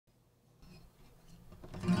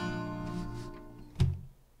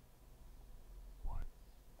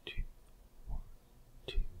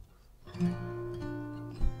I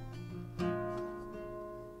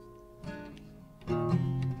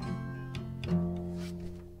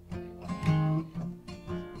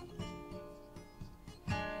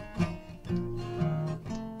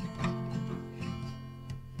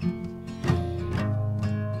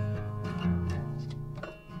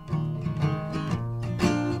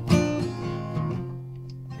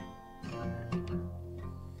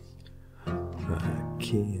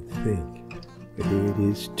can't think, it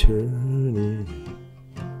is turning.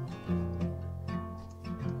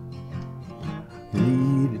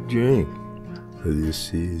 Need a drink,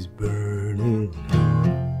 this is burning.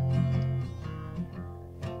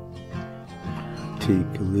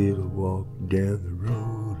 Take a little walk down the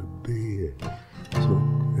road a bit,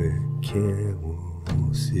 smoke that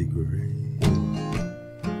CAMEL cigarette.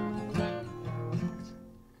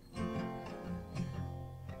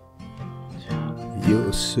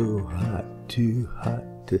 You're so hot, too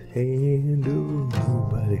hot to handle.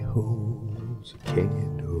 Nobody holds a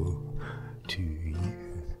candle to you.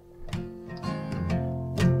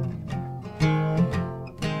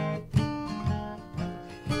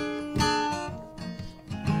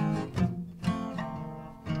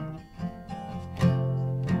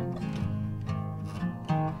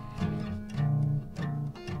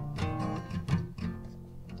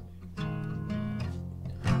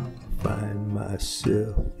 Find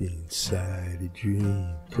myself inside a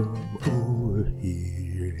dream. Come over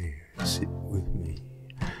here and sit with me.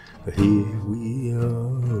 Here we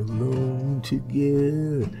are alone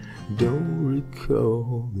together. Don't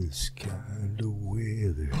recall this kind of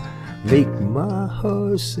weather. Make my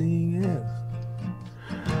heart sing out.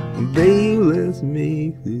 Babe, let's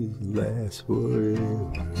make this last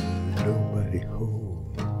forever.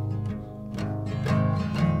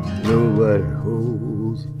 Nobody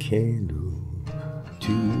holds a candle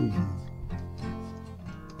to you.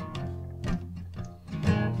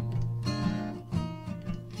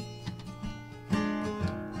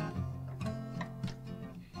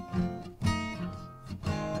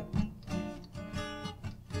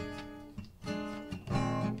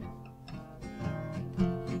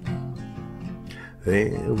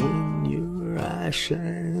 And when your eye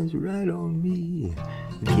shines right on me,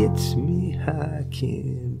 gets me high,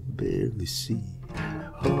 can barely see,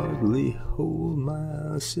 hardly hold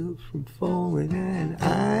myself from falling, and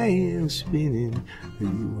I am spinning, you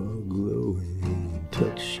are glowing,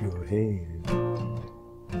 touch your hand.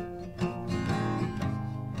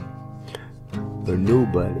 But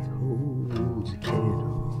nobody holds a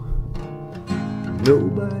candle,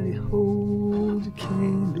 nobody holds a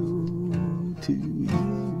candle